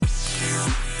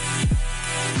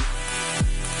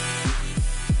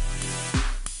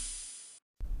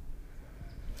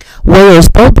Warriors,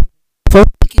 thank you so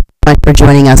much for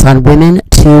joining us on Women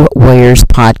to Warriors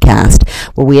podcast,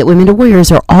 where we at Women to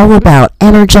Warriors are all about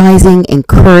energizing,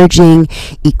 encouraging,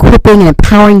 equipping, and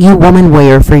empowering you, woman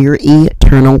warrior, for your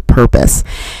eternal purpose.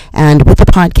 And with the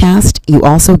podcast, you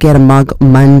also get a Mug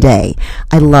Monday.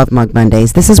 I love Mug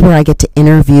Mondays. This is where I get to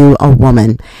interview a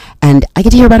woman, and I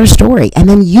get to hear about her story, and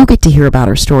then you get to hear about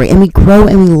her story, and we grow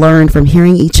and we learn from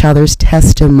hearing each other's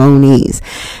testimonies.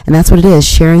 And that's what it is,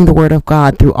 sharing the word of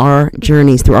God through our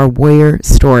journeys, through our warrior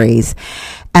stories.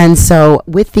 And so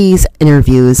with these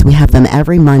interviews, we have them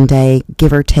every Monday,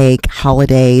 give or take,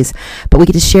 holidays, but we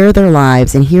get to share their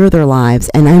lives and hear their lives.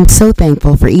 And I'm so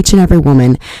thankful for each and every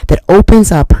woman that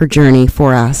opens up her journey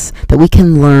for us, that we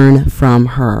can learn from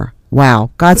her.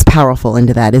 Wow, God's powerful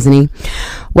into that, isn't he?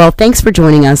 Well, thanks for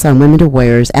joining us on Women to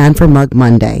Warriors and for Mug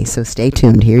Monday. So stay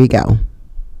tuned. Here you go.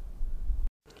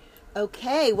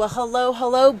 Okay, well,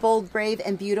 hello, bold, brave,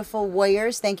 and beautiful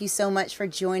warriors. Thank you so much for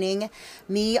joining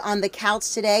me on the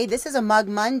couch today. This is a Mug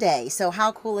Monday, so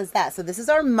how cool is that? So this is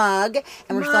our mug,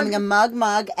 and we're filming a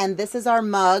mug, and this is our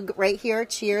mug right here.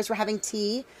 Cheers, we're having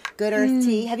tea. Good Earth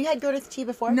tea. Have you had Good Earth tea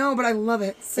before? No, but I love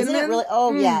it. Cinnamon? Isn't it really?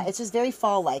 Oh, yeah. It's just very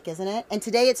fall-like, isn't it? And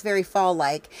today it's very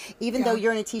fall-like. Even though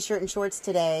you're in a t-shirt and shorts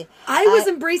today. I was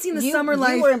embracing the summer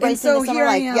life. You were embracing the summer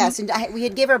life. I am. Yes, and we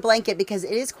had give her a blanket because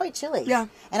it is quite chilly. Yeah.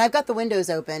 And I've got the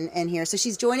windows open in here. So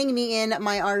she's joining me in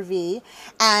my RV.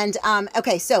 And,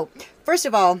 okay, so first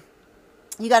of all,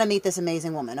 you got to meet this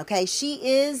amazing woman, okay? She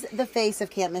is the face of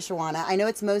Camp Mishawannah. I know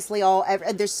it's mostly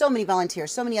there's so many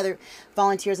volunteers, so many other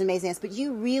volunteers and amazingness, but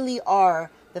you really are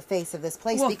the face of this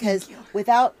place, because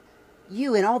without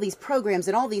you and all these programs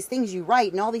and all these things you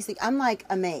write and all these things, I'm like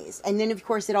amazed. And then of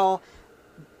course it all,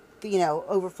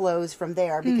 overflows from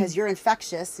there, because your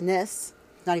infectiousness,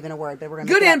 not even a word, but we're going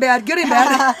to good and bad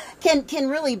can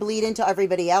really bleed into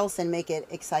everybody else and make it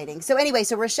exciting. So anyway,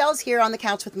 so Rochelle's here on the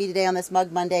couch with me today on this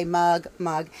Mug Monday mug,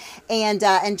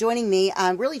 and joining me,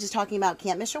 really just talking about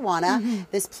Camp Mishawannah,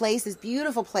 this place, this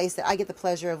beautiful place that I get the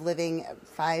pleasure of living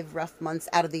 5 rough months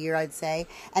out of the year, I'd say.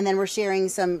 And then we're sharing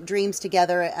some dreams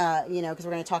together, because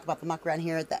we're going to talk about the muck around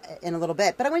here in a little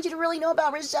bit. But I want you to really know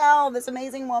about Rochelle, this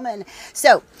amazing woman.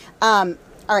 So,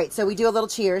 all right, so we do a little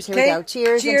cheers. Here we go.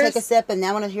 Cheers, and take a sip, and now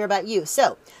I want to hear about you.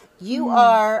 So, you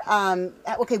are,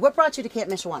 okay, what brought you to Camp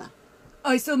Mishawannah?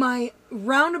 So my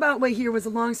roundabout way here was a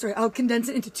long story. I'll condense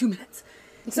it into 2 minutes.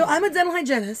 So I'm a dental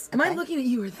hygienist. Am I looking at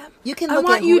you or them? You can look at I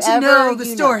want you to know the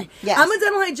story. Yes. I'm a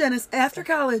dental hygienist. After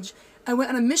college, I went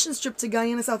on a mission trip to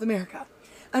Guyana, South America.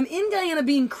 I'm in Guyana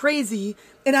being crazy,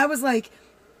 and I was like,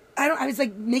 I was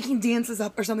like making dances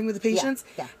up or something with the patients.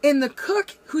 Yeah. And the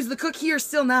cook, who's the cook here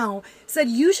still now, said,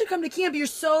 you should come to camp. You're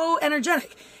so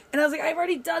energetic. And I was like, I've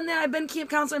already done that. I've been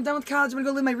camp counselor. I'm done with college. I'm going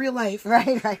to go live my real life.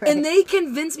 Right. And they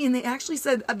convinced me, and they actually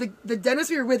said, the dentist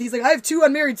we were with, he's like, I have 2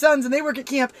 unmarried sons, and they work at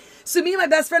camp. So me and my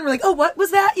best friend were like, oh, what was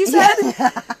that you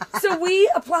said? So we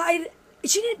applied.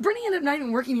 Brittany ended up not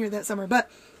even working here that summer,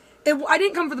 but I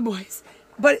didn't come for the boys.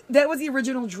 But that was the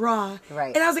original draw.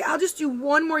 Right. And I was like, I'll just do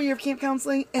 1 more year of camp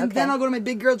counseling, and then I'll go to my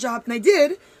big girl job. And I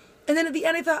did. And then at the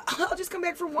end, I thought, I'll just come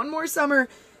back for 1 more summer.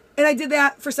 And I did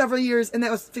that for several years, and that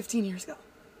was 15 years ago.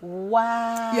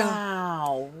 Wow.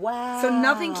 Yeah. Wow. So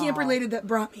nothing camp related that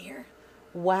brought me here.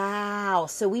 Wow.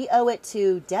 So we owe it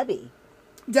to Debbie.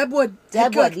 Deb Wood.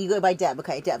 Deb Wood. You go by Deb.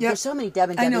 Okay, Deb. Yep. There's so many Deb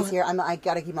and Debbies here. I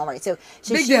got to keep them all right. So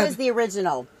she was the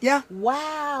original. Yeah.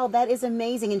 Wow. That is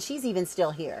amazing. And she's even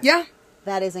still here. Yeah.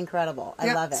 That is incredible.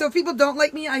 I love it. So if people don't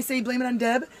like me, I say blame it on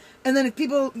Deb. And then if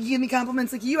people give me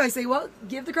compliments like you, I say, well,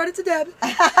 give the credit to Deb.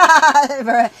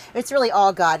 It's really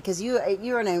all God, because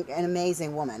you're an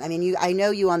amazing woman. I mean, I know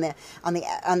you on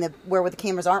the where the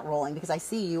cameras aren't rolling, because I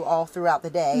see you all throughout the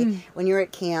day when you're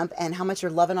at camp, and how much you're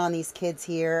loving on these kids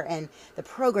here, and the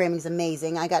programming is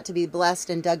amazing. I got to be blessed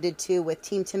and inducted too with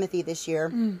Team Timothy this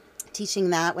year. Teaching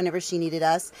that whenever she needed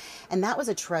us, and that was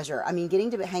a treasure. I mean, getting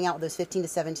to hang out with those 15 to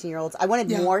 17-year-olds. I wanted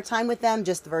more time with them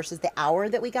just versus the hour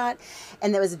that we got,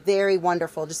 and that was very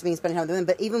wonderful, just being spending time with them.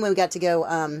 But even when we got to go,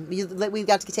 we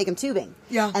got to take them tubing.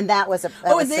 Yeah, and that was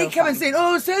and they come and say,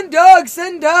 "Oh, send Doug."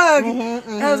 And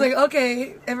I was like,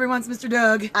 "Okay, everyone's Mr.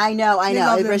 Doug." I know.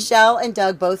 Rochelle and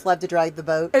Doug both love to drive the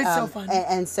boat. It's so fun,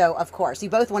 and so of course you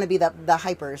both want to be the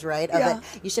hypers, right?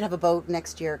 You should have a boat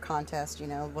next year contest.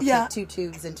 We'll take 2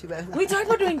 tubes and 2 boats. We talked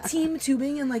about doing team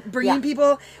tubing and like bringing Yeah.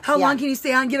 people. How Yeah. long can you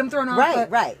stay on? Get them thrown off. Right,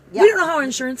 but right. Yeah. We don't know how our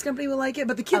insurance company will like it,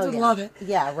 but the kids would yeah. love it.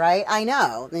 Yeah, right. I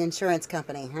know the insurance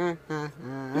company. Wah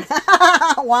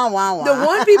wah wah. The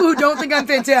one people who don't think I'm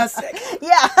fantastic.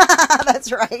 Yeah,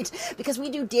 that's right. Because we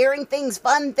do daring things,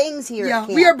 fun things here. Yeah, at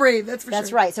camp. we are brave. That's for That's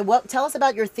sure. right. So, tell us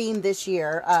about your theme this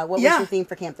year. What was Yeah. your theme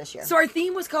for camp this year? So our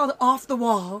theme was called Off the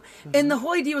Wall, Mm-hmm. and the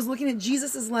whole idea was looking at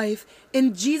Jesus' life,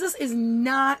 and Jesus is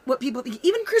not what people think.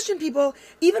 Even Christian people,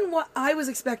 even what I was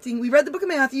expecting. We read the book of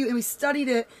Matthew, and we studied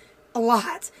it a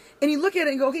lot. And you look at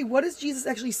it and go, okay, what is Jesus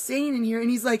actually saying in here? And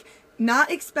he's like,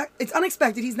 it's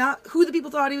unexpected. He's not who the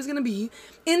people thought he was going to be.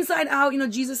 Inside out,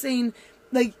 Jesus saying,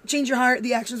 like, change your heart,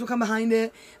 the actions will come behind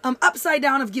it. Upside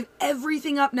down of give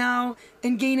everything up now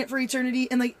and gain it for eternity.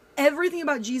 And, like, everything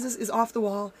about Jesus is off the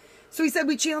wall. So he said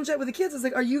we challenge that with the kids. It's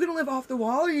like, are you going to live off the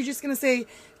wall, or are you just going to say,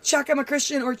 check, I'm a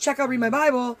Christian, or check, I'll read my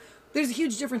Bible? There's a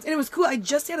huge difference. And it was cool. I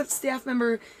just had a staff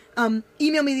member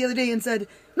email me the other day and said,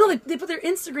 no, they put their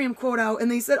Instagram quote out,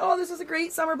 and they said, oh, this was a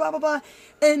great summer, blah, blah, blah.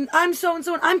 And I'm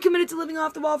so-and-so, and I'm committed to living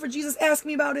off the wall for Jesus. Ask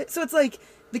me about it. So it's like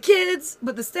the kids,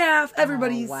 but the staff,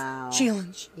 everybody's wow.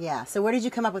 challenge. Yeah. So where did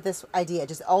you come up with this idea?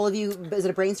 Just all of you? Is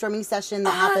it a brainstorming session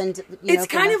that happened? It's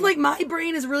kind of like my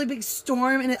brain is a really big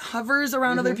storm, and it hovers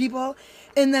around other people.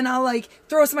 And then I'll like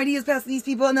throw some ideas past these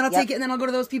people, and then I'll take it, and then I'll go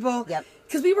to those people. Yep.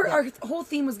 Because our whole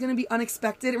theme was going to be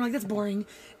unexpected, and we're like, that's boring.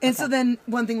 And so then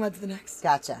one thing led to the next.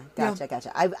 Gotcha.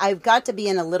 I've got to be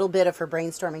in a little bit of her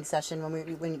brainstorming session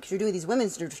when you're doing these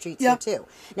women's retreats here too.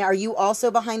 Now, are you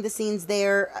also behind the scenes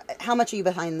there? How much are you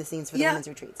behind the scenes for the women's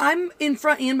retreats? I'm in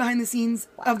front and behind the scenes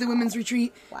of the women's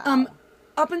retreat. Wow.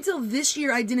 Up until this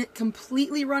year, I didn't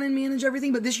completely run and manage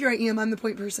everything, but this year I am. I'm the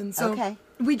point person. So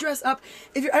we dress up.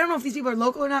 I don't know if these people are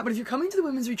local or not, but if you're coming to the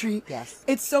women's retreat,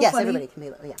 it's so funny. Everybody can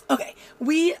be. Yeah. Okay,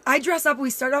 I dress up. We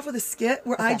start off with a skit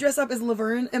where I dress up as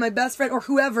Laverne, and my best friend or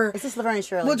whoever. Is this Laverne and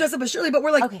Shirley? We'll dress up as Shirley, but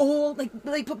we're like old,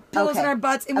 like put pillows in our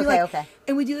butts, and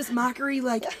and we do this mockery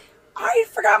like. I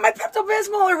forgot my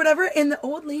Pepto-Bismol or whatever, and the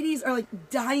old ladies are like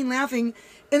dying laughing,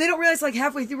 and they don't realize like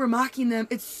halfway through we're mocking them.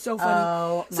 It's so funny.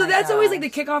 Oh, so that's always like the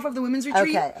kickoff of the women's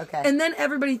retreat. Okay. And then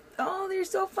everybody, oh, they're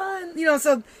so fun,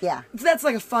 so yeah, that's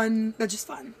like that's just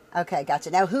fun. Okay, gotcha.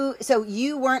 Now, so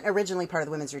you weren't originally part of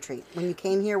the women's retreat when you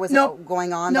came here? Was it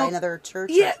going on by another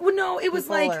church? Yeah, well, no, it was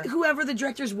like whoever the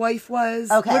director's wife was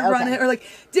would run it, or like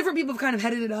different people have kind of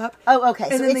headed it up. Oh, okay.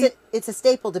 So it's a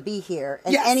staple to be here,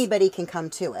 and anybody can come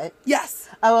to it. Yes.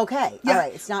 Oh, okay. Yeah. All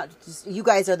right. It's not just you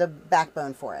guys are the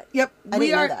backbone for it. Yep.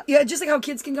 We are. Know that. Yeah, just like how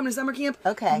kids can come to summer camp.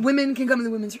 Okay. Women can come to the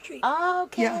women's retreat.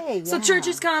 Okay. Yeah. So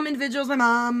churches come, individuals, my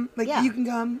mom, you can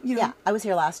come. Yeah, I was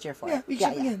here last year for it. You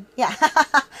should again. Yeah.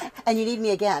 And you need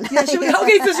me again. Yeah,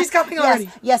 okay, so she's coming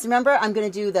already. Yes, remember, I'm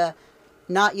going to do the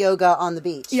not yoga on the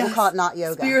beach. Yes. We'll call it not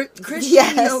yoga. Spirit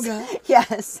Christian yoga.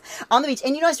 Yes, on the beach.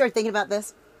 And I started thinking about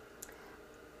this.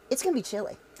 It's going to be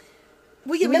chilly.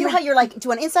 Well, yeah, remember how you're like,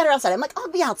 do an inside or outside? I'm like, I'll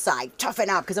be outside, toughen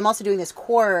up, because I'm also doing this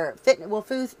core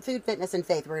food, fitness, and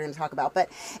faith we're going to talk about. And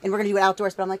we're going to do it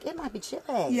outdoors, but I'm like, it might be chilly.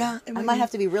 Yeah. I might have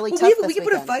to be really tough we can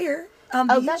put a fire on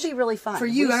the beach. That'd be really fun. For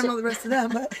you, I don't know the rest of them,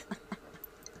 but...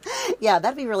 Yeah,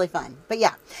 that'd be really fun. But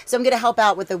yeah, so I'm going to help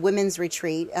out with the women's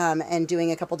retreat and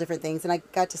doing a couple different things. And I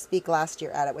got to speak last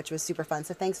year at it, which was super fun.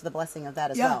 So thanks for the blessing of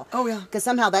that as well. Oh, yeah. Because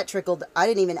somehow that trickled. I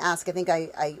didn't even ask. I think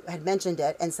I had mentioned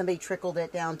it, and somebody trickled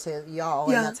it down to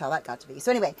y'all, and that's how that got to be. So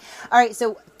anyway, all right,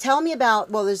 so tell me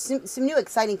about, there's some new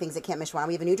exciting things at Camp Mishwan.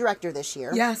 We have a new director this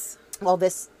year. Yes. Well,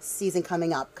 this season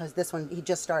coming up, because this one, he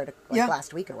just started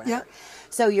last week or whatever. Yeah.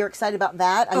 So you're excited about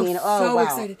that? So wow.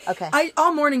 excited. Okay.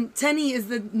 All morning, Tenny is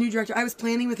the new director. I was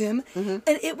planning with him, and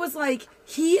it was like,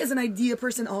 he is an idea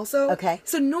person also. Okay.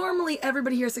 So normally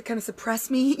everybody here has to kind of suppress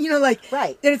me,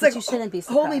 Right. And it's but like, you shouldn't be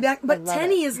hold me back. But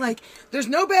Tenny is like, there's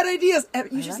no bad ideas.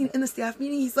 You just in the staff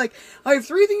meeting, he's like, I have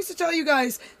 3 things to tell you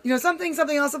guys. Something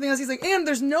else. He's like, and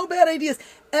there's no bad ideas.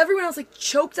 Everyone else like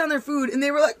choked on their food, and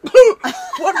they were like,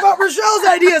 what about Rochelle's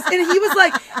ideas? And he was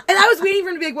like, and I was waiting for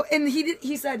him to be like, and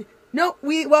he said, no,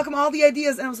 we welcome all the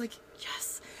ideas. And I was like,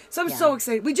 yes. So I'm so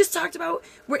excited. We just talked about,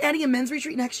 we're adding a men's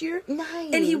retreat next year.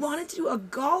 Nice. And he wanted to do a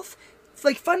golf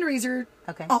fundraiser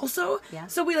also. Yeah.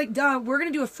 So we're going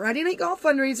to do a Friday night golf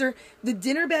fundraiser, the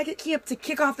dinner back at camp to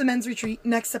kick off the men's retreat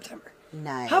next September.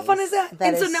 Nice. How fun is that?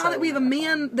 And so now that we have a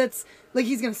man that's like,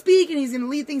 he's going to speak and he's going to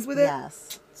lead things with it.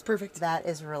 Yes. It's perfect. That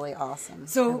is really awesome.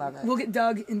 So I love it. We'll get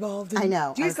Doug involved. I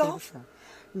know. Do you guys golf?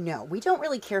 No, we don't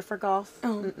really care for golf.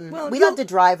 Oh, well, we love to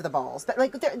drive the balls, but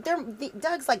like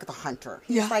Doug's like the hunter.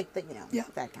 He's like the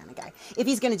that kind of guy. If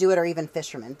he's going to do it, or even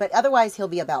fisherman, but otherwise he'll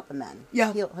be about the men.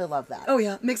 Yeah, he'll love that. Oh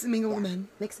yeah, mix and mingle with the men.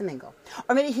 Mix and mingle,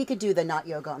 or maybe he could do the not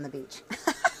yoga on the beach.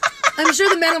 I'm sure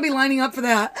the men will be lining up for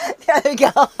that. There you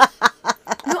go.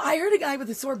 No, I heard a guy with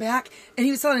a sore back, and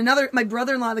he was telling my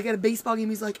brother-in-law, like at a baseball game,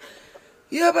 he's like,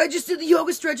 yeah, but I just did the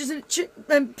yoga stretches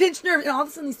and pinched nerve. And all of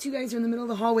a sudden, these two guys are in the middle of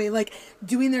the hallway, like,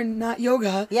 doing their not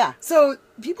yoga. Yeah. So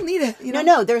people need it, you know?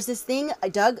 No, there's this thing,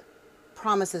 Doug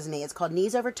promises me, it's called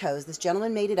Knees Over Toes. This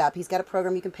gentleman made it up. He's got a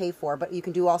program you can pay for, but you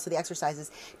can do also the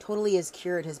exercises. Totally has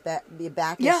cured his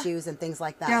back issues and things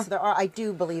like that. Yeah. So I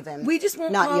do believe in We just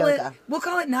won't not call yoga. it, we'll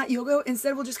call it not yoga.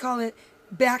 Instead, we'll just call it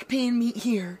back pain meet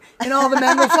here. And all the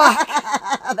men will flock.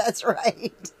 That's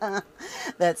right.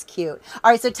 That's cute.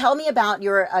 All right, so tell me about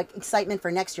your excitement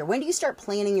for next year. When do you start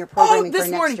planning your programming for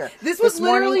next year? This was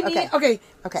literally me. Okay.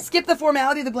 Skip the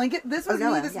formality of the blanket. This was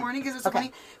me this morning because it was so Okay.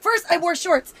 funny. First, I wore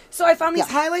shorts. So I found these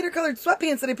highlighter colored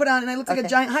sweatpants that I put on, and I looked like a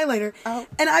giant highlighter. Oh.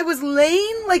 And I was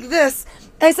laying like this.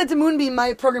 And I said to Moonbeam,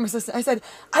 my program assistant, I said,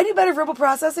 I do better verbal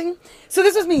processing. So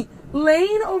this was me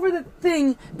laying over the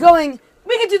thing going,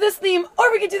 we could do this theme,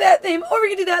 or we could do that theme, or we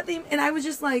could do that theme. And I was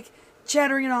just like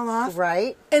chattering it all off.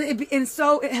 Right. And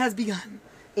so it has begun.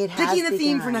 It has Picking the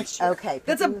theme begun. for next year. Okay.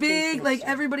 That's a picking the theme big, for like, next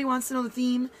year. everybody wants to know the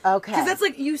theme. Okay. Because that's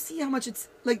like, you see how much it's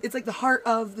like the heart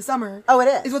of the summer. Oh, it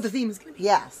is. Is what the theme is going to be.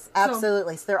 Yes,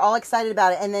 absolutely. So they're all excited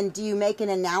about it. And then do you make an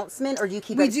announcement or do you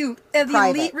keep We it do. At the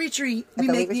private? Elite Retreat, At we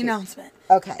the make Elite the Retreat. announcement.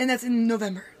 Okay. And that's in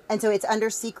November. And so it's under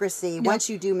secrecy once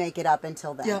you do make it up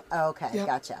until then. Yep. Oh, okay, Yep.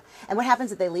 gotcha. And what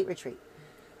happens at the Elite Retreat?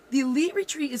 The Elite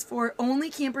Retreat is for only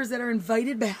campers that are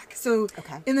invited back. So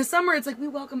Okay. in the summer, it's like, we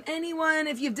welcome anyone.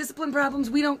 If you have discipline problems,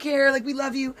 we don't care. Like, we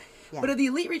love you. Yeah. But at the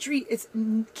Elite Retreat, it's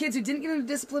kids who didn't get into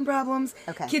discipline problems.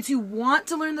 Okay. Kids who want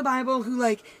to learn the Bible, who,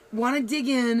 like, want to dig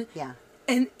in. Yeah.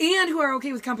 And who are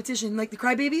okay with competition. Like the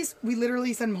crybabies, we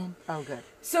literally send them home. Oh, good.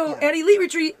 So Yeah. at Elite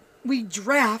Retreat, we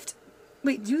draft.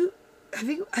 Wait,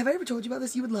 have I ever told you about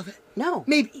this? You would love it. No.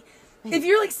 Maybe. If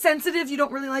you're like sensitive, you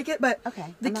don't really like it. But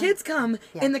Okay, the I'm not- kids come,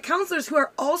 Yeah. and the counselors who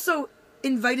are also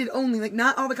invited only, like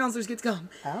not all the counselors get to come.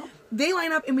 Oh. They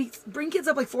line up, and we bring kids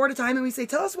up like 4 at a time, and we say,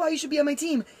 tell us why you should be on my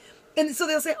team. And so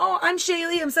they'll say, oh, I'm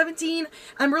Shaylee, I'm 17,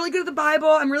 I'm really good at the Bible,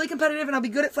 I'm really competitive, and I'll be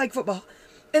good at flag football.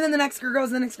 And then the next girl goes,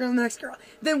 and the next girl, and the next girl.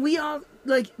 Then we all,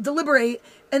 like, deliberate,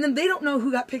 and then they don't know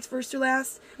who got picked first or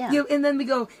last. Yeah. You know, and then we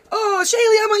go, oh,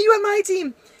 Shaylee, I want you on my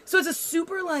team. So it's a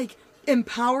super, like,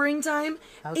 empowering time.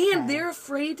 Okay. And they're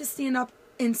afraid to stand up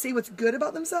and say what's good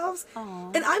about themselves.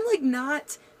 Aw. And I'm, like,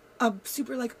 not a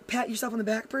super, like, pat yourself on the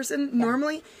back person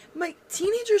normally. My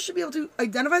teenagers should be able to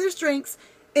identify their strengths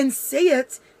and say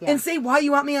it Yeah. and say why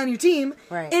you want me on your team.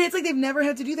 Right. And it's like they've never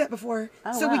had to do that before.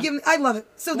 Oh, so we wow. give them, I love it.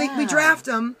 So we Yeah. draft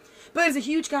them, but it's a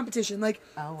huge competition. Like,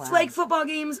 Oh, wow. it's like football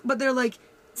games, but they're like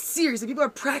serious. Like, people are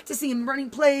practicing and running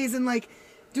plays and like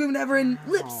doing whatever and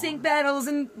lip sync battles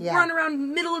and Yeah. run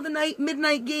around middle of the night,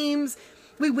 midnight games.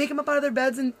 We wake them up out of their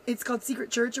beds and it's called Secret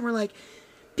Church. And we're like,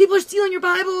 people are stealing your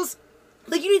Bibles.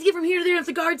 Like, you need to get from here to there. If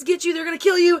the guards get you, they're going to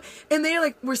kill you. And they're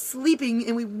like, we're sleeping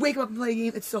and we wake them up and play a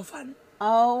game. It's so fun.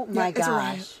 Oh my Yeah, it's a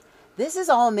riot. gosh. This is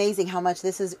all amazing how much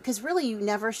this is, because really you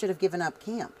never should have given up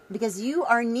camp because you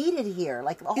are needed here.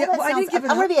 Like all Yeah, that well, I sounds, didn't give it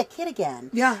I want up. to be a kid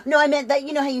again. Yeah. No, I meant that,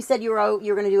 you know how you said you were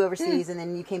going to do overseas and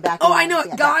then you came back. Oh, and I know.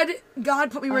 yeah, God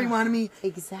put me where he wanted me.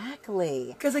 Exactly.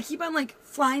 Because I keep on like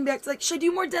flying back to like, should I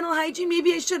do more dental hygiene?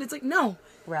 Maybe I should. It's like, no.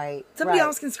 Right. Somebody right.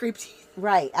 else can scrape teeth.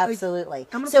 Right, absolutely.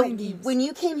 I'm gonna So play games. when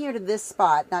you came here to this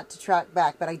spot, not to track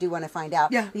back, but I do want to find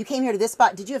out. Yeah. You came here to this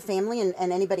spot. Did you have family and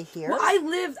anybody here? Well, I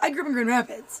grew up in Grand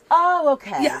Rapids. Oh,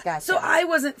 okay. Yeah. Gotcha. So I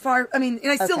wasn't far. I mean,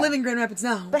 and I still Okay. live in Grand Rapids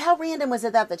now. But how random was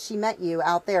it that she met you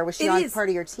out there? Was she It on is. part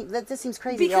of your team? That just seems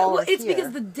crazy. because y'all well, are it's here.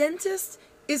 because the dentist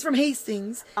is from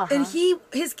Hastings, Uh-huh. and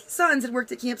his sons had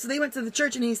worked at camp, so they went to the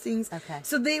church in Hastings. Okay.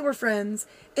 So they were friends,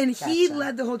 and he Gotcha.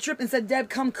 led the whole trip and said, "Deb,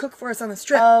 come cook for us on this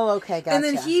trip." Oh, okay, gotcha. And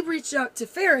then he reached out to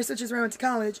Ferris, which is where I went to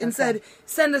college, and Okay. said,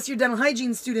 "Send us your dental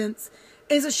hygiene students."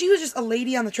 And so she was just a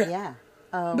lady on the trip. Yeah.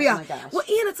 Oh, But yeah, my gosh. well,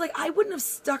 and it's like I wouldn't have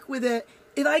stuck with it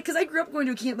because I grew up going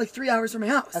to a camp like 3 hours from my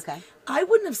house. Okay. I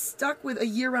wouldn't have stuck with a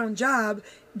year-round job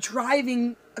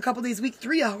driving a couple days a week,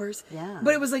 3 hours. Yeah.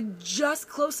 But it was like just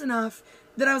close enough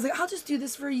that I was like, I'll just do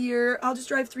this for a year. I'll just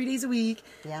drive 3 days a week.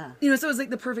 Yeah. You know, so it was like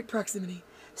the perfect proximity.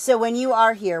 So when you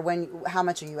are here, how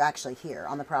much are you actually here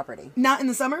on the property? Not in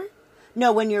the summer.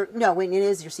 No, when it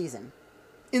is your season.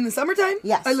 In the summertime,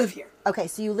 Yes. I live here. Okay,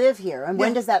 so you live here, and when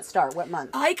Yeah. does that start? What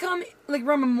month? I come like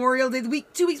around Memorial Day,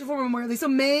 2 weeks before Memorial Day. So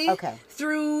May Okay.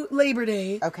 through Labor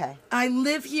Day. Okay. I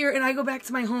live here and I go back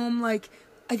to my home like,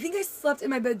 I think I slept in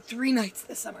my bed 3 nights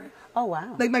this summer. Oh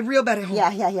wow. Like my real bed at home.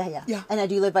 Yeah. Yeah. And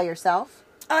do you live by yourself?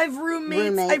 I have roommates. I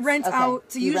Roommates, rent okay. out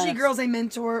to You usually rent- girls I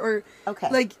mentor or Okay.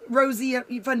 like Rosie at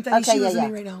Fun Fetty. Okay, She lives yeah.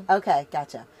 with me right now. Okay,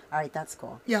 gotcha. All right, that's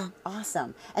cool. Yeah.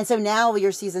 Awesome. And so now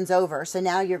your season's over. So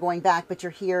now you're going back, but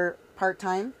you're here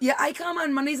part-time? Yeah, I come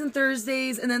on Mondays and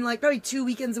Thursdays, and then like probably 2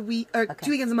 weekends a week, or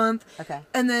 2 weekends a month. Okay.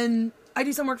 And then I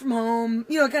do some work from home,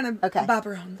 you know, kind of bop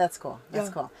around. That's cool. That's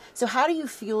cool. So how do you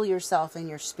fuel yourself in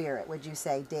your spirit, would you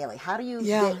say, daily? How do you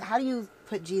how do you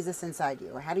put Jesus inside you?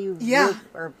 Or how do you live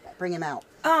or bring him out?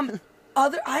 I'm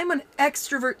an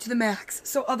extrovert to the max.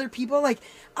 So other people, like,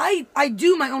 I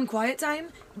do my own quiet time.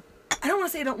 I don't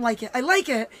want to say I don't like it. I like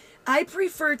it. I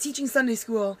prefer teaching Sunday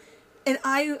school, and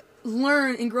I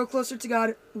learn and grow closer to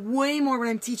God way more when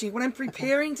I'm teaching. When I'm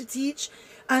preparing to teach,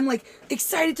 I'm like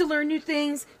excited to learn new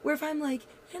things. Where if I'm like,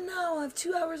 and now I have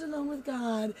 2 hours alone with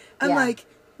God, I'm like,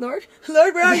 Lord,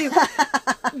 where are you?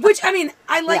 Which, I mean,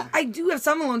 I like, I do have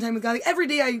some alone time with God. Like every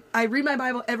day I read my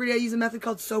Bible. Every day I use a method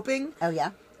called soaping. Oh,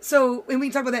 yeah? So, and we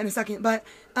can talk about that in a second. But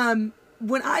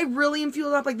when I really am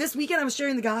fueled up, like this weekend I was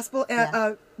sharing the gospel at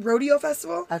a rodeo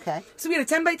festival. Okay. So we had a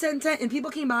 10 by 10 tent, and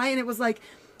people came by, and it was like,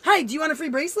 hi, do you want a free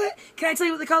bracelet? Can I tell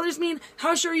you what the colors mean?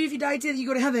 How sure are you if you die today that you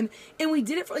go to heaven? And we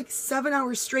did it for like 7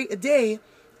 hours straight a day.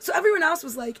 So everyone else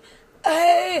was like,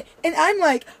 hey. And I'm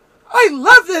like, I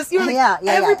love this. You know, like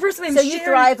every person I'm sharing. So you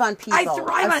thrive on people. I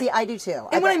thrive on. See, I do too.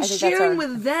 And when I'm sharing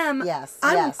with them,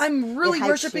 I'm really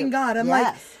worshiping God. I'm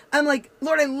like,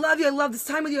 Lord, I love you. I love this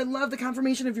time with you. I love the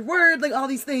confirmation of your word. Like all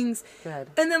these things. Good.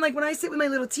 And then like when I sit with my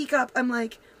little teacup, I'm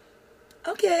like,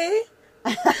 okay.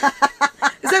 Is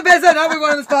that bad? Is that not we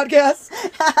want on this podcast?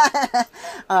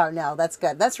 Oh, no, that's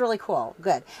good. That's really cool.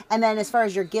 Good. And then as far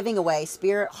as your giving away,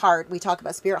 spirit, heart, we talk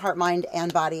about spirit, heart, mind,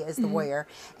 and body as the warrior.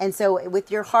 And so with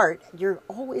your heart, you're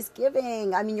always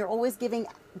giving. I mean, you're always giving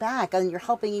back, and you're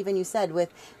helping, even you said,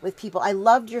 with people. I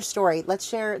loved your story. Let's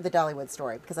share the Dollywood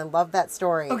story, because I love that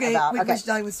story. Okay, which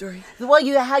Dollywood story?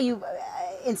 Well, how you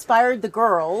inspired the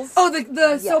girls. Oh,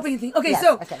 the soaping thing. Okay,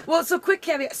 so quick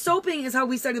caveat. Soaping is how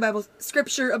we study the Bible.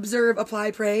 Scripture, observe,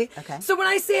 apply, pray. Okay. So when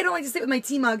I say I don't like to sit with my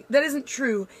tea mug, that isn't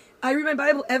true. I read my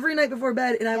Bible every night before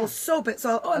bed, and I will soap it.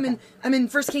 So I'm in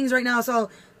 1 Kings right now, so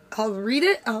I'll read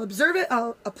it, I'll observe it,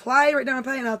 I'll apply right now, and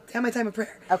I'll have my time of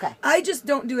prayer. Okay. I just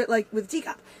don't do it like with a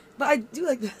teacup, but I do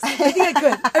like this. I think I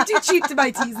could. I'm too cheap to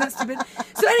buy teas. That's stupid.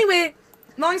 So anyway,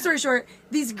 long story short,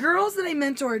 these girls that I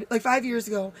mentored like 5 years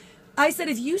ago, I said,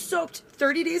 if you soaked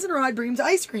 30 days in a row, I'd bring them to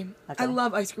ice cream. Okay. I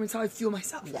love ice cream. It's how I fuel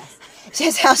myself. Yes.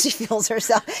 That's how she fuels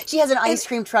herself. She has an ice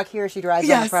cream truck here. She drives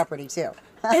on the property, too.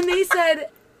 And they said,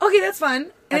 okay, that's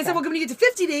fun. And I said, well, when you get to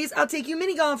 50 days, I'll take you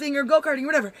mini golfing or go-karting or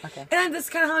whatever. Okay. And that's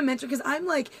kind of how I mentor, because I'm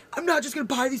like, I'm not just going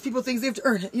to buy these people things. They have to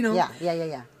earn it, you know?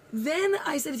 Yeah. Then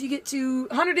I said, if you get to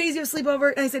 100 days, you have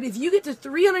sleepover. And I said, if you get to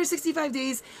 365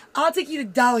 days, I'll take you to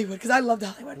Dollywood, because I love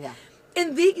Dollywood. Yeah.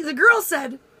 And the girl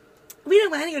said, we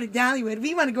don't want to go to Dollywood.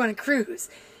 We want to go on a cruise.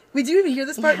 Did you even hear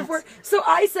this part before? So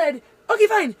I said, okay,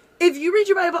 fine. If you read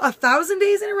your Bible 1,000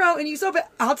 days in a row and you soap it,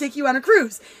 I'll take you on a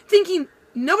cruise. Thinking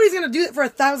nobody's going to do it for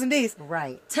 1,000 days.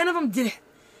 Right. 10 of them did it.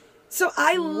 So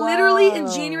I literally, in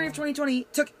January of 2020,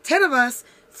 took 10 of us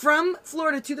from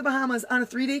Florida to the Bahamas on a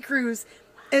 3-day cruise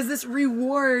as this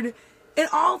reward. And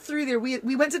all through there,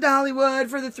 we went to Dollywood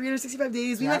for the 365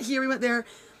 days. We went here, we went there.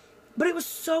 But it was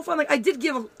so fun. Like, I did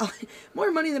give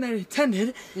more money than I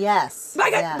intended. Yes.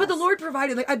 But, but the Lord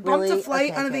provided. Like, I bumped a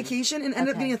flight on a vacation and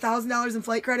ended up getting $1,000 in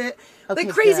flight credit. Like,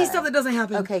 crazy stuff that doesn't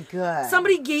happen. Okay, good.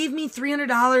 Somebody gave me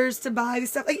 $300 to buy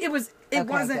this stuff. Like, it wasn't,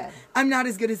 good. I'm not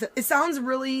as good as it. It sounds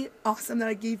really awesome that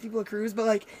I gave people a cruise, but,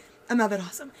 like, I'm not that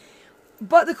awesome.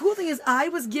 But the cool thing is I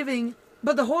was giving,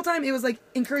 but the whole time it was, like,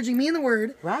 encouraging me in the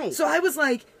Word. Right. So I was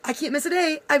like, I can't miss a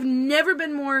day. I've never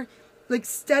been more like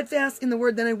steadfast in the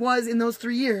Word than I was in those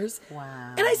 3 years.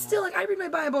 Wow. And I still, like, I read my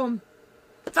Bible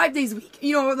 5 days a week,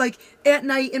 you know, like at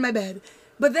night in my bed.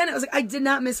 But then it was like, I did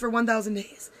not miss for 1,000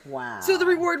 days. Wow. So the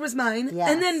reward was mine. Yes.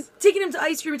 And then taking him to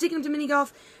ice cream and taking him to mini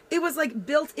golf, it was like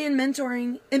built-in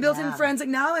mentoring and built-in friends. Like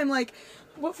now I'm like,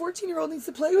 what 14-year-old needs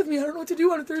to play with me? I don't know what to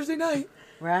do on a Thursday night.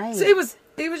 Right. So it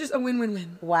was just a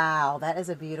win-win-win. Wow, that is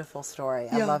a beautiful story.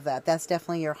 I love that. That's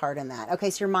definitely your heart in that. Okay,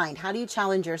 so your mind. How do you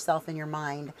challenge yourself in your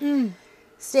mind?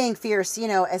 Staying fierce, you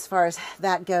know, as far as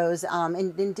that goes,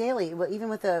 and daily, even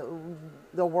with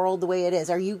the world the way it is.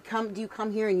 Do you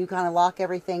come here and you kind of lock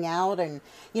everything out, and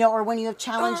you know, or when you have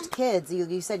challenged kids,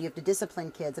 you said you have to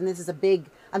discipline kids, and this is a big.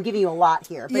 I'm giving you a lot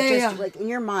here, but like in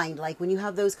your mind, like when you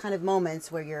have those kind of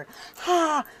moments where you're,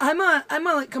 I'm a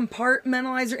like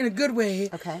compartmentalizer in a good way.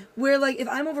 Okay. Where like if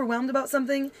I'm overwhelmed about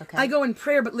something, I go in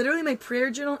prayer, but literally my prayer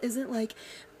journal isn't like,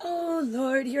 oh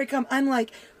Lord, here I come. I'm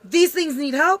like, these things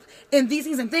need help, and these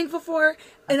things I'm thankful for,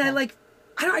 and I like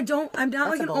I'm not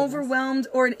like an overwhelmed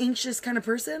or an anxious kind of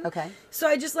person. Okay. So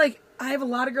I just I have a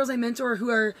lot of girls I mentor who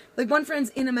are, like, one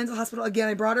friend's in a mental hospital. Again,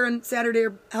 I brought her on Saturday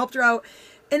or helped her out.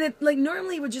 And it, like,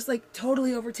 normally would just, like,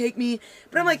 totally overtake me.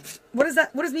 But I'm like, what is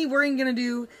that? What is me worrying going to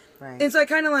do? Right. And so I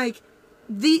kind of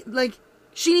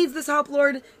she needs this help,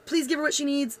 Lord. Please give her what she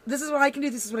needs. This is what I can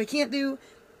do. This is what I can't do.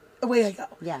 Away I go.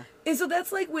 Yeah. And so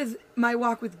that's, like, with my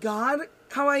walk with God,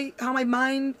 how my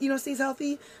mind, stays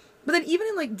healthy. But then even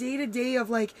in, like, day-to-day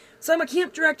of, like, so I'm a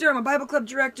camp director, I'm a Bible club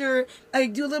director, I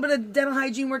do a little bit of dental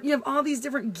hygiene work. You have all these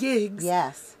different gigs.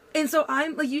 Yes. And so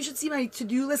I'm, like, you should see my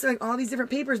to-do list, like, all these different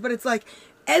papers, but it's, like,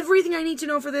 everything I need to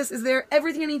know for this is there,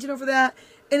 everything I need to know for that,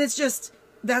 and it's just,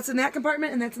 that's in that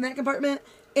compartment, and that's in that compartment,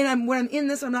 and when I'm in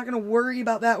this, I'm not going to worry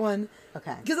about that one.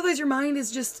 Okay. Because otherwise your mind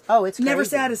is just it's never crazy.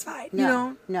 satisfied,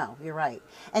 No, you're right.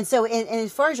 And so, and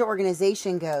as far as your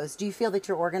organization goes, do you feel that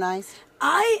you're organized?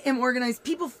 I am organized.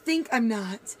 People think I'm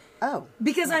not. Oh.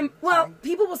 Because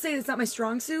people will say it's not my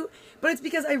strong suit, but it's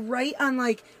because I write on,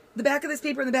 like, the back of this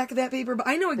paper and the back of that paper, but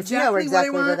I know exactly what I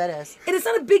want. Where that is. And it's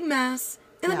not a big mess.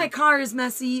 And then my car is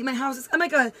messy. My house is, I'm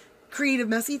like a creative,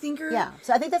 messy thinker. Yeah.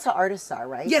 So I think that's how artists are,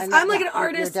 right? Yes, I'm like an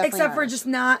artist, except for just just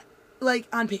not, like,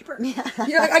 on paper. Yeah.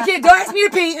 Don't ask me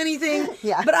to paint anything.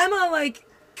 Yeah. But I'm a, like,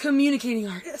 communicating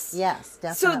artist. Yes,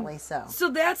 definitely so. So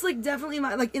that's, like, definitely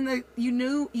my, like, in the, you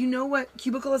know what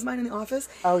cubicle is mine in the office?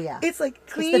 Oh, yeah. It's, like,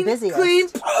 clean, it's the busiest. clean.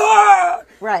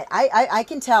 Right. I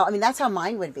can tell. I mean, that's how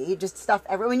mine would be. Just stuff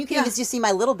everywhere. When you can even just see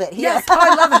my little bit here. Yes. Oh,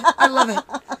 I love it. I love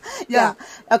it. Yeah.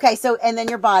 Okay. So, and then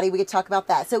your body, we could talk about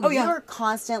that. So you're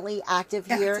constantly active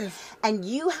here, and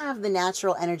you have the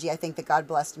natural energy, I think, that God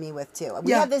blessed me with too.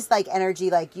 We have this, like, energy,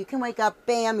 like, you can wake up,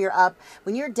 bam, you're up.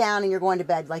 When you're down and you're going to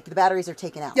bed, like, the batteries are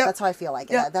taken out. Yep. That's how I feel like.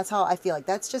 Yep. That's how I feel like.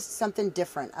 That's just something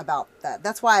different about that.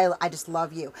 That's why I just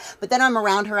love you. But then I'm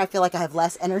around her, I feel like I have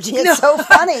less energy. It's so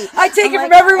funny. I take it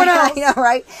from everyone else. I know,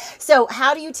 right? So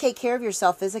how do you take care of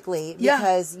yourself physically?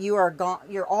 Because you are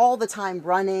you're all the time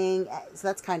running. So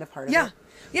that's kind of part of it.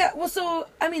 Yeah, well, so,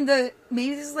 I mean,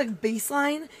 maybe this is, like,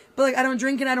 baseline, but, like, I don't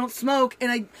drink and I don't smoke,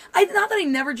 and I not that I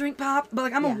never drink pop, but,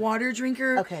 like, I'm a water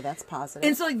drinker. Okay, that's positive.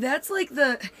 And so, like, that's, like,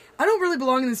 I don't really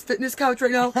belong in this fitness couch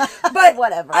right now, but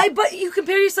whatever. But you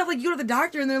compare yourself, like, you go to the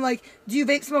doctor, and they're like, do you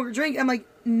vape, smoke, or drink? I'm like,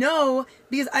 no,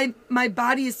 because my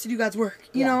body is to do God's work,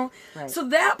 you know? Right. So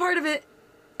that part of it,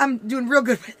 I'm doing real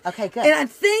good with. Okay, good. And I'm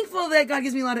thankful that God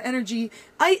gives me a lot of energy.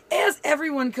 As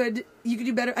everyone could, you could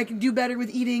do better. I could do better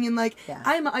with eating, and, like,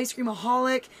 I'm an ice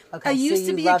cream-aholic. Okay, I used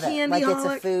to be a candy-aholic.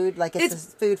 Like, it's a food, like it's a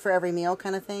food for every meal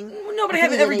kind of thing? No, but I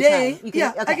have it every day.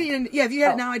 I could eat it. Yeah, if you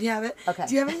had it now, I'd have it. Okay.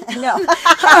 Do you have it? No.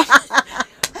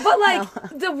 But, like,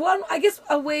 the one, I guess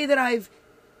a way that I've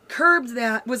curbed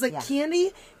that was, like, candy.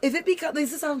 If it becomes,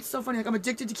 this sounds so funny, like, I'm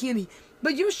addicted to candy.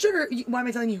 But sugar, why am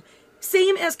I telling you?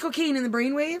 Same as cocaine in the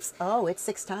brainwaves. Oh, it's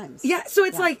 6 times. Yeah, so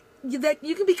it's like that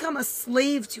you can become a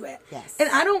slave to it. Yes. And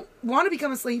I don't want to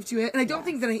become a slave to it, and I don't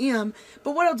think that I am.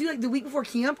 But what I'll do, like, the week before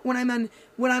camp, when I'm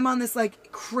on this,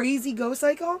 like, crazy go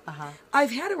cycle, I've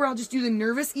had it where I'll just do the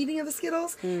nervous eating of the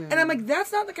Skittles, and I'm like,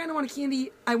 that's not the kind of one of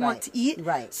candy I want to eat.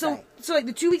 Right. So like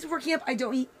the 2 weeks before camp, I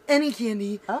don't eat any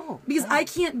candy. Oh. Because I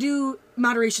can't do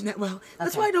moderation that well.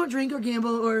 That's why I don't drink or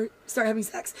gamble or start having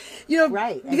sex. You know.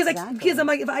 Right. Because because I'm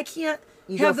like, if I can't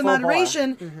have the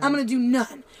moderation, I'm gonna do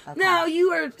none. Okay. Now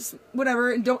you are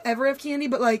whatever and don't ever have candy,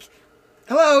 but, like,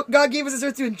 hello, God gave us this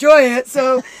earth to enjoy it,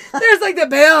 so there's, like, the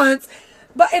balance.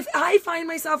 But if I find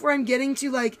myself where I'm getting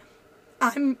to, like,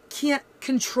 I can't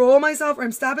control myself or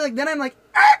I'm stopping, like, then I'm like,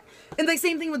 ah! And, like,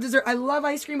 same thing with dessert. I love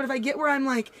ice cream, but if I get where I'm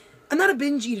like, I'm not a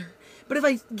binge eater, but if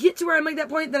I get to where I'm like that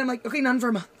point, then I'm like, okay, none for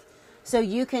a month. So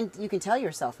you can tell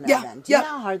yourself no then. Do you know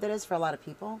how hard that is for a lot of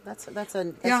people? That's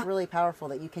really powerful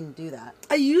that you can do that.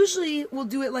 I usually will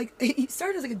do it, like, it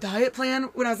started as, like, a diet plan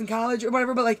when I was in college or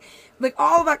whatever, but like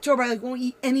all of October I, like, won't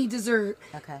eat any dessert.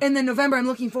 Okay. And then November I'm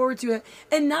looking forward to it.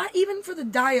 And not even for the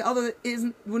diet, although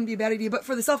it wouldn't be a bad idea, but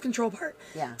for the self-control part.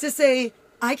 Yeah. To say,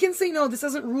 I can say no, this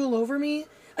doesn't rule over me.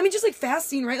 I mean, just like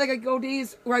fasting, right? Like, I go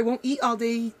days where I won't eat all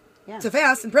day to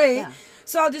fast and pray. Yeah.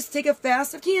 So I'll just take a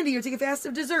fast of candy or take a fast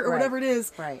of dessert or whatever it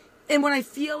is. Right. And when I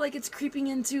feel like it's creeping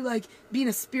into, like, being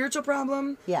a spiritual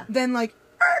problem, then, like,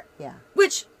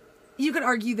 which you could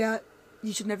argue that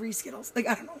you should never eat Skittles. Like,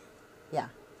 I don't know. Yeah.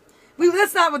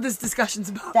 That's not what this discussion's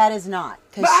about. That is not.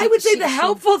 But I would say the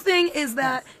helpful thing is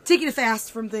that taking a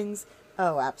fast from things.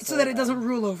 Oh, absolutely. So that it doesn't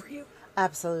rule over you.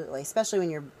 Absolutely. Especially when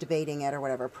you're debating it or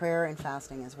whatever. Prayer and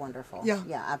fasting is wonderful. Yeah.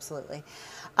 Yeah, absolutely.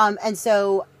 And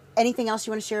so, anything else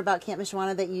you want to share about Camp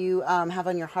Mishawanda that you have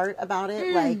on your heart about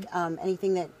it? Like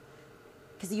anything that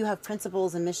because you have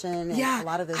principles and mission and Yeah, a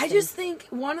lot of those I things. just think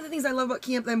one of the things I love about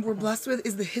camp that we're blessed with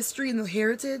is the history and the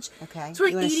heritage. Okay. So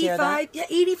You wanna share that?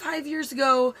 85 years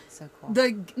ago, So cool.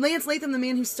 the Lance Latham, the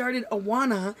man who started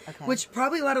Awana, Okay. which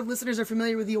probably a lot of listeners are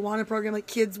familiar with the Awana program, like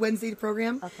Kids Wednesday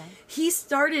program. Okay. He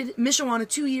started Mishawana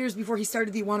 2 years before he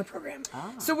started the Awana program.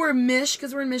 Oh. So we're Mish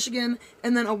because we're in Michigan,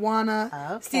 and then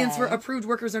Awana stands for Okay. Approved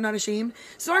Workers Are Not Ashamed.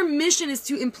 So our mission is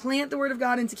to implant the Word of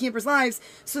God into campers' lives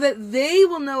so that they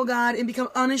will know God and become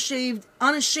unashamed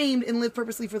and live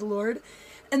purposely for the Lord.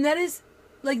 And that is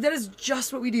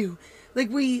just what we do. Like,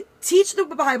 we teach the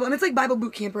Bible, and it's like Bible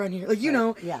boot camp around here. Like, you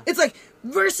know, Yeah. it's like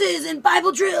verses and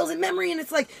Bible drills and memory, and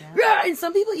it's like, "Rah!" And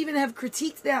some people even have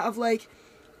critiqued that of like,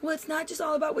 well, it's not just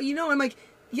all about what you know. I'm like,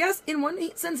 yes, in one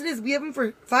sense it is. We have them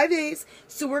for 5 days,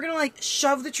 so we're going to like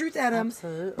shove the truth at them.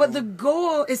 Absolutely. But the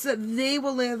goal is that they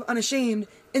will live unashamed,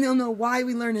 and they'll know why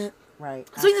we learn it. Right.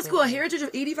 So I think that's cool. A heritage of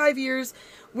 85 years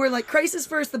where like Christ is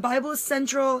first, the Bible is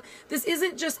central. This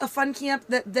isn't just a fun camp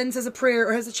that then says a prayer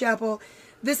or has a chapel.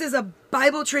 This is a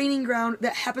Bible training ground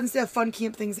that happens to have fun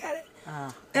camp things at it.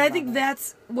 And I think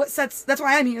that's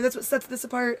why I'm here. That's what sets this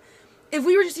apart. If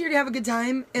we were just here to have a good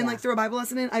time and like throw a Bible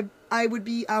lesson in, I would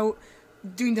be out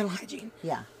doing dental hygiene.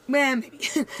 Yeah. Man, maybe.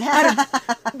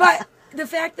 But the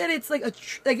fact that it's like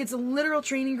it's a literal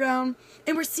training ground,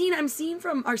 and I'm seeing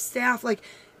from our staff, like,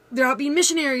 they're out being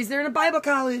missionaries, they're in a Bible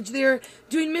college, they're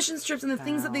doing mission trips, and the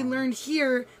things that they learned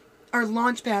here are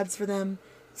launch pads for them.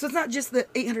 So it's not just the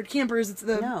 800 campers, it's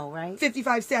the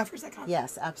 55 staffers that come.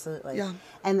 Yes, absolutely. Yeah.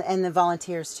 And the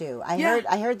volunteers too. I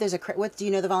heard there's what do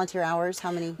you know the volunteer hours?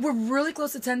 How many? We're really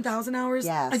close to 10,000 hours.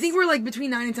 Yes. I think we're like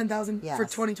between 9 and 10,000 for Yes.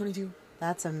 2022.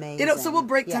 That's amazing. So we'll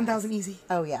break Yes. 10,000 easy.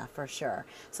 Oh yeah, for sure.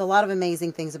 So a lot of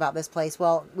amazing things about this place.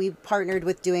 Well, we partnered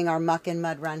with doing our muck and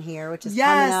mud run here, which is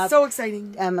coming up. So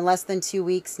exciting. In less than 2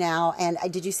 weeks now. And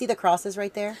did you see the crosses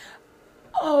right there?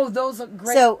 Oh, those look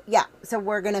great. So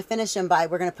we're gonna finish them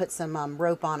we're gonna put some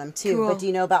rope on them too. Cool. But do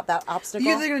you know about that obstacle?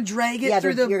 They're gonna drag it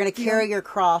through you're gonna carry your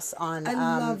cross on I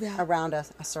love that. around a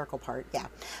circle part. Yeah.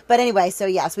 But anyway, so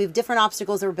we have different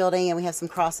obstacles that we're building, and we have some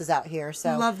crosses out here.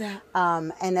 So love that.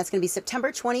 And that's gonna be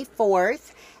September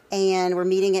 24th, and we're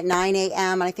meeting at 9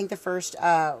 a.m. And I think the first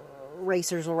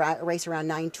racers will race around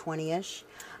 9:20ish.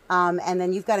 And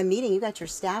then you've got a meeting. You've got your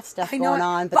staff stuff going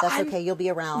on, but that's okay. You'll be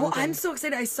around. Well, I'm so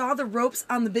excited. I saw the ropes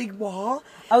on the big wall.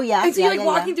 Oh, yeah. And so you're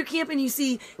walking through camp and you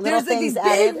see there's like these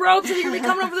big ropes and you're going to be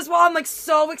coming over this wall. I'm like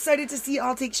so excited to see it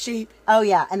all take shape. Oh,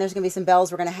 yeah. And there's going to be some bells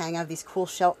we're going to hang. I have these cool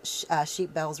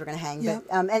sheep bells we're going to hang. Yep.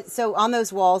 But, and so on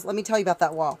those walls, let me tell you about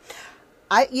that wall.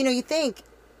 You think,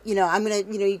 I'm going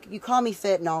to, you call me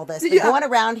fit and all this, but going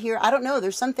around here, I don't know.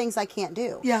 There's some things I can't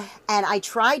do. Yeah. And I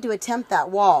tried to attempt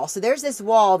that wall. So there's this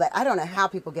wall that I don't know how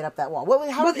people get up that wall.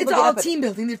 How do people it's get all up team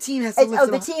building. Their team has to lift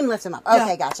them up. The team lifts them up.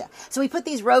 Okay, gotcha. So we put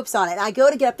these ropes on it, and I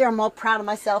go to get up there. I'm all proud of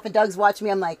myself, and Doug's watching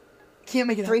me. I'm like, can't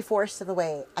make it 3/4 of the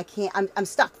way. I can't. I'm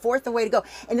stuck. 1/4 of the way to go,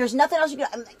 and there's nothing else you can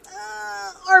do. I'm like,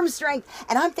 arm strength,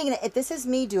 and I'm thinking if this is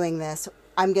me doing this,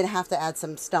 I'm going to have to add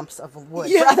some stumps of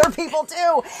wood for other people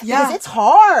too. Because it's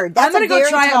hard. That's I'm going to go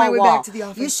try it on my way back to the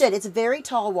office. You should. It's a very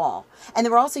tall wall. And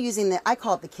then we're also using I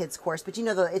call it the kids course, but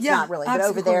it's not really. But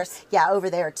over there, over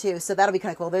there too. So that'll be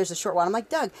kind of cool. There's a short one. I'm like,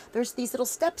 Doug, there's these little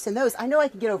steps in those. I know I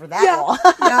can get over that wall.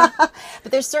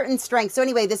 But there's certain strengths. So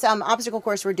anyway, this obstacle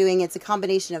course we're doing, it's a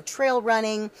combination of trail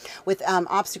running with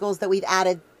obstacles that we've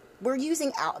added. We're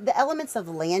using the elements of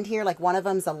land here. Like one of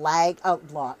them's a log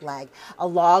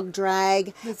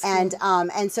drag,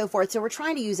 and so forth. So we're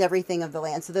trying to use everything of the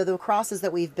land. So the crosses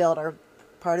that we've built are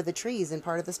part of the trees and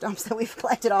part of the stumps that we've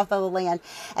planted off of the land,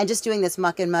 and just doing this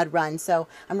muck and mud run. So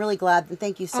I'm really glad, and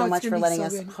thank you so much for letting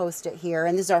us host it here.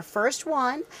 And this is our first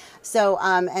one. So,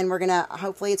 and we're gonna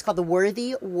hopefully it's called the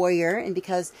Worthy Warrior, and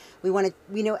because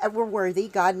we're worthy.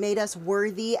 God made us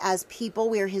worthy as people.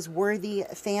 We are His worthy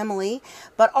family.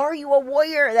 But are you a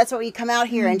warrior? That's what we come out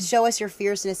here and show us your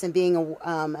fierceness in being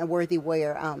a worthy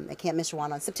warrior. At Camp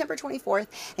Mishawana on September 24th.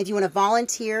 And if you want to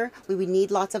volunteer, we would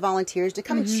need lots of volunteers to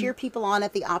come and cheer people on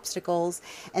at the obstacles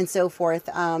and so forth.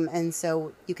 And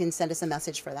so you can send us a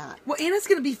message for that. Well, and it's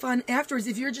going to be fun afterwards.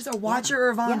 If you're just a watcher or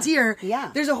a volunteer,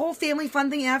 there's a whole family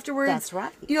fun thing afterwards. That's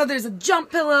right. There's a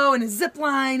jump pillow and a zip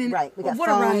line. And we got what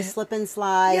foam, slip and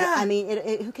slide. Yeah. I mean,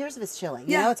 who cares if it's chilling?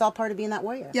 It's all part of being that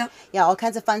warrior. Yeah. Yeah, all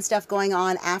kinds of fun stuff going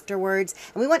on afterwards.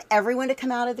 And we want everyone to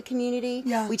come out of the community.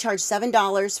 Yeah. We charge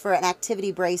 $7 for an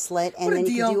activity bracelet. And what then a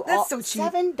deal. You can do That's so cheap.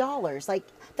 $7. Like,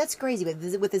 that's crazy.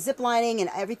 With the zip lining and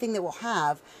everything that we'll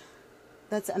have,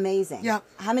 that's amazing. Yeah.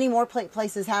 How many more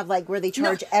places have where they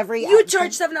charge every... You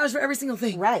charge $7 for every single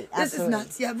thing. Right. This absolutely. is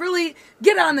nuts. Yeah, really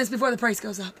get on this before the price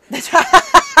goes up. That's right.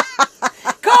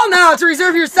 Call Call now to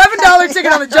reserve your $7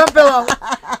 ticket on the Jump Pillow.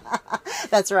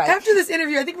 That's right. After this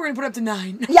interview, I think we're going to put up to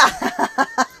 $9. Yeah.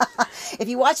 If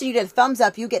you watch and you get a thumbs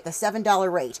up, you get the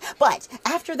 $7 rate. But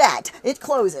after that, it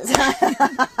closes.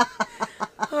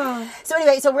 So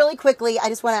anyway, so really quickly, I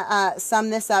just want to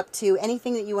sum this up to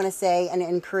anything that you want to say and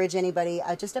encourage anybody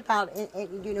just about,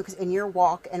 you know, 'cause in your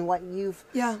walk and what you've,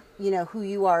 you know, who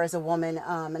you are as a woman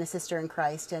and a sister in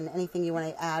Christ, and anything you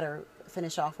want to add or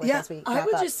finish off with as we wrap I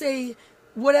would up. just say,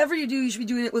 whatever you do, you should be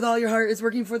doing it with all your heart. It's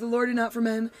working for the Lord and not for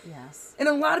men. Yes. And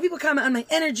a lot of people comment on my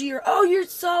energy or, oh, you're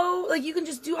so, like, you can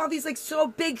just do all these, like, so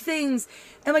big things.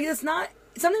 And, like, that's not,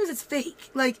 sometimes it's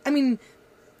fake. Like, I mean,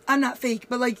 I'm not fake,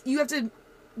 but, like, you have to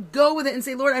go with it and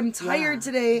say, Lord, I'm tired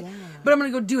today, but I'm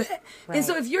going to go do it. Right. And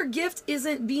so if your gift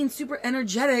isn't being super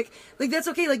energetic, like, that's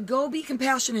okay. Like, go be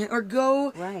compassionate or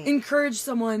go encourage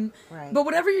someone. Right. But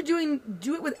whatever you're doing,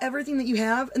 do it with everything that you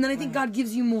have. And then I think God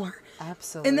gives you more.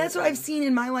 Absolutely. And that's what I've seen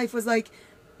in my life was, like,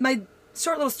 my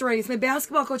short little story is my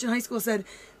basketball coach in high school said,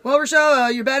 well,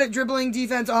 Rochelle, you're bad at dribbling,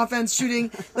 defense, offense,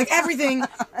 shooting, like everything,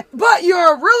 but you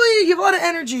have a lot of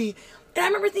energy. And I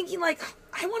remember thinking, like,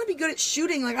 I want to be good at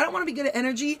shooting. Like, I don't want to be good at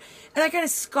energy. And I kind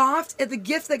of scoffed at the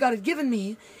gift that God had given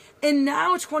me. And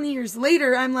now, 20 years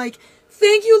later, I'm like,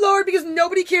 thank you, Lord, because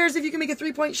nobody cares if you can make a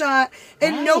 3-point shot.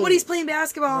 And nobody's playing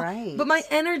basketball. Right. But my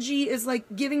energy is, like,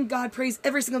 giving God praise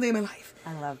every single day of my life.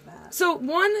 I love that. So,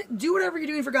 1, do whatever you're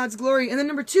doing for God's glory. And then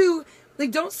number 2,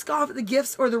 like, don't scoff at the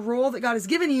gifts or the role that God has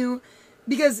given you,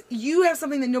 because you have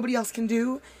something that nobody else can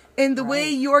do. And the way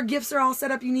your gifts are all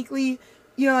set up uniquely,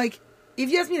 you know, like, if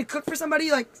you ask me to cook for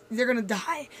somebody, like, they're going to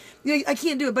die. You know, I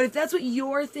can't do it. But if that's what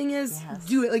your thing is,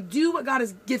 do it. Like, do what God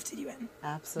has gifted you in.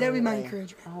 Absolutely. That would be my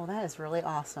encouragement. Oh, that is really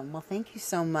awesome. Well, thank you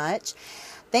so much.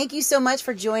 Thank you so much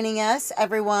for joining us,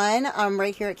 everyone. I'm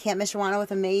right here at Camp Mishawano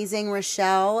with amazing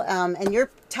Rochelle. And your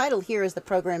title here is the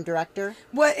program director.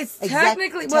 Well, it's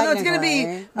technically, it's going to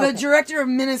be the director of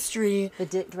ministry. The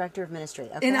director of ministry.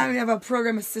 Okay. And I have a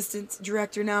program assistant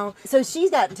director now. So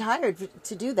she's got hired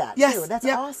to do that, too. That's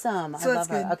awesome. So I love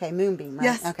her. good. Okay, Moonbeam, right?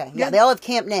 Yes. Okay. Yeah, they all have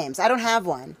camp names. I don't have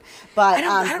one. But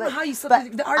I don't know how you slipped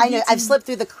through the RD I know, I've team. slipped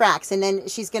through the cracks, and then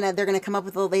they're gonna come up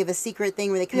with they have a secret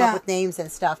thing where they come up with names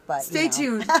and stuff. But stay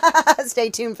tuned. Stay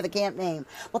tuned for the camp name.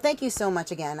 Well, thank you so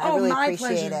much again. I really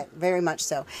appreciate it very much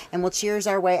so. And we'll cheers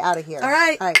our way out of here. All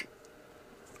right.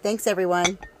 Thanks,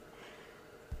 everyone.